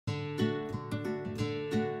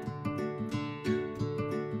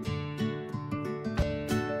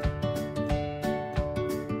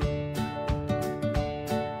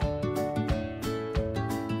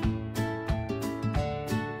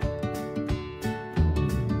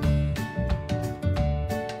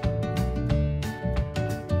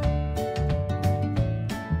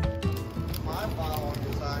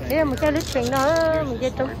Yeah, mình chơi lịch trình đó, mình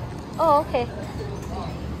chơi trúng. Oh, okay.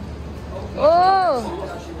 Oh,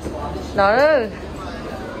 đó.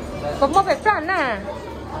 Có một bếp rán nè.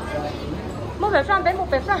 Một bếp rán bên một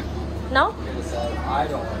bếp rán. No?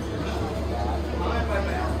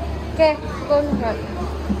 Okay, go rồi.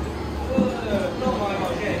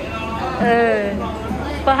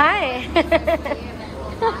 But hi.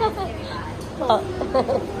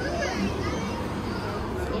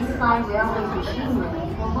 Inside railway machinery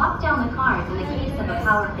will lock down the cars in the case of a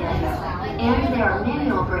power failure, and there are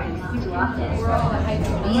manual brakes to block this.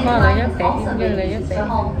 The incline is also being used to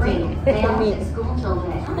hold freight bound to school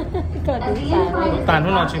children. As the incline Tàn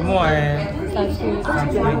lúc nào chỉ mua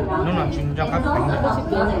lúc nào chỉ cho các bánh này.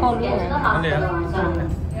 Vấn đề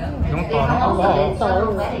đúng tỏ nó không có.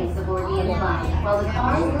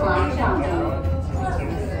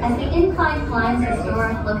 As the incline climbs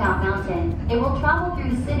historic Lookout Mountain, it will travel through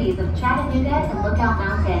the cities of Chattanooga and Lookout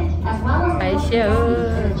Mountain, as well as to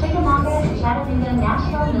the Chickamauga and Chattanooga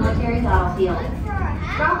National Military Battlefield.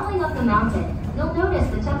 Traveling up the mountain, you'll notice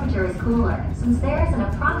the temperature is cooler, since there is an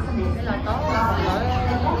approximate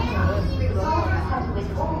soldiers had to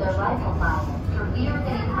withhold their rifle fire for fear of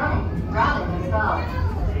getting hit rather than go.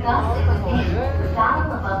 Thus, it was named the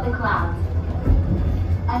Battle Above the Clouds.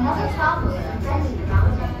 Another problem is ascending the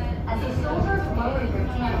mountain, as the soldiers lowered their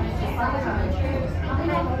cannons to fire on the troops coming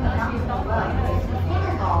up from the mountain below. The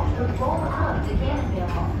cannonballs would roll out of the cannon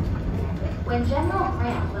barrel. When General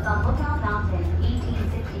Grant was on Lookout Mountain in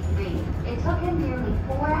 1863, it took him nearly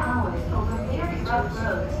 4 hours over very rough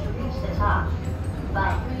roads to reach the top.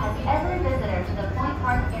 But, as every visitor to the Point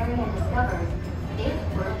Park area discovers, it's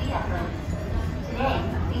worth the effort. Today,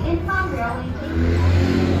 the incline railway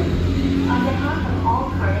on behalf of all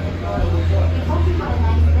current employees, we hope you have a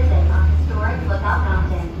nice visit on historic Lookout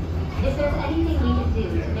Mountain. If there's anything we can do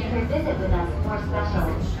to make your visit with us more special,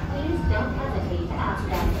 please don't hesitate to ask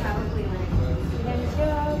them.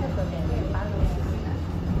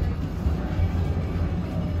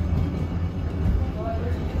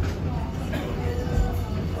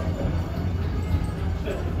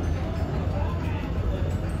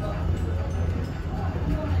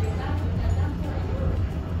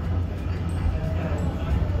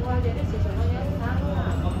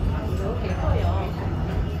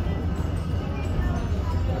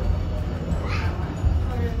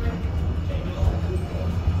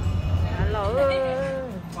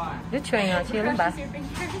 This train à, chia lắm bà.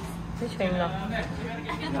 This train rồi.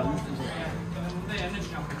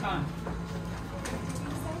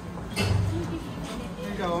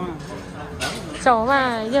 Chó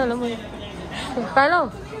mà, giờ là mình cái đâu?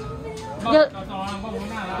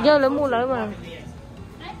 Giờ là mua lấy mà.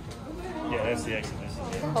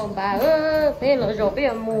 Không bà ơi, bây giờ rồi bây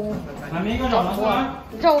giờ mua.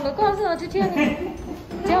 Rồi nó có giờ chứ chưa nhỉ?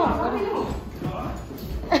 Chưa.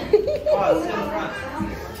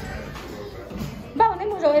 Bao nhiêu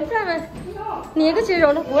mua rồi em ra mà. Nè cái gì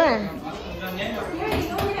rồi nó của à.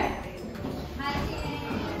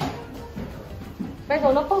 Bây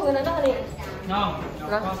giờ nó phun cái nó đi. Đó.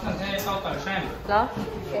 Đó.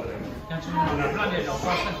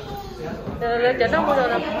 Rồi cho nó mua rồi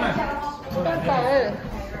nè.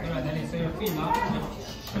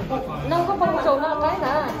 Nó có phun rồi nó cái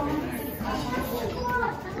nè.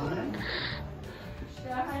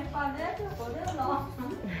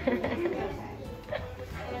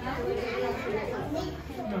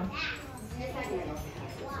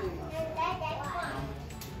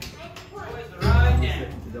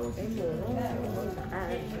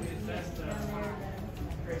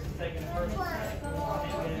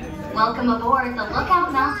 Welcome aboard the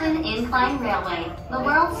Lookout Mountain Incline Railway, the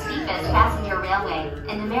world's steepest passenger railway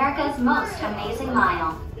and America's most amazing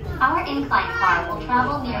mile. Our incline car will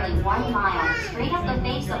travel nearly 1 mile straight up the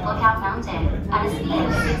face of Lookout Mountain at a speed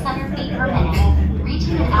of 600 feet per minute,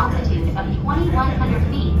 reaching an altitude of 2,100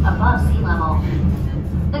 feet above sea level.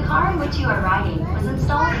 The car in which you are riding was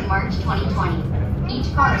installed in March 2020.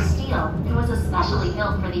 Each car is steel and was especially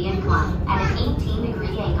built for the incline at an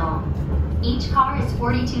 18-degree angle. Each car is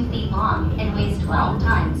 42 feet long and weighs 12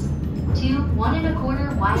 tons. Two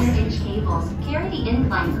 1¼ wire-inch cables carry the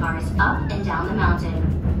incline cars up and down the mountain.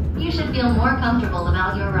 You should feel more comfortable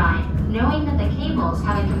about your ride, knowing that the cables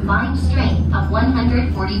have a combined strength of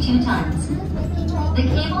 142 tons. The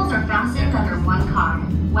cables are fastened under one car,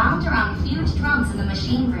 wound around huge drums in the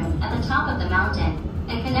machine room at the top of the mountain,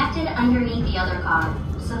 and connected underneath the other car,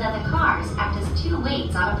 so that the cars act as two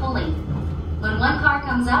weights on a pulley. When one car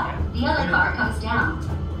comes up, the other car comes down.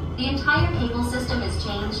 The entire cable system is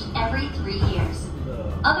changed every 3 years.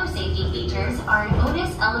 Other safety features are an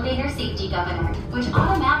Otis elevator safety governor, which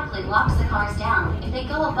automatically locks the cars down if they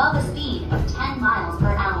go above a speed of 10 miles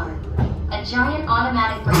per hour. A giant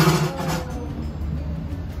automatic brake.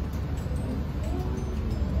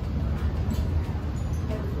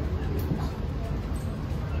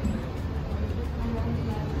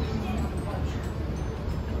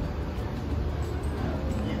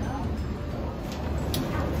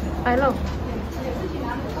 Hello.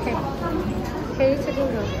 Okay. Okay, it's a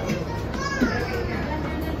good one.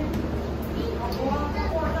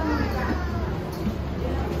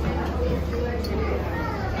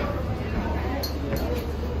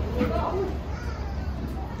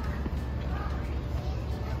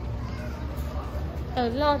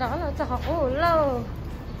 Lo đó là cho học lâu.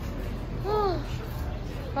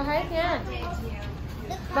 Bà thấy nha.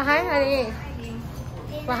 Bà thấy hay đi.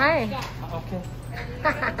 Bà thấy. Ok.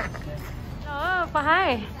 Đó, bà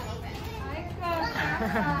thấy.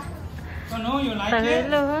 So no, you like it?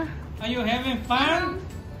 Luôn. Are you having fun?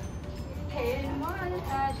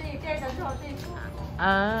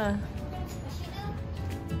 Ờ.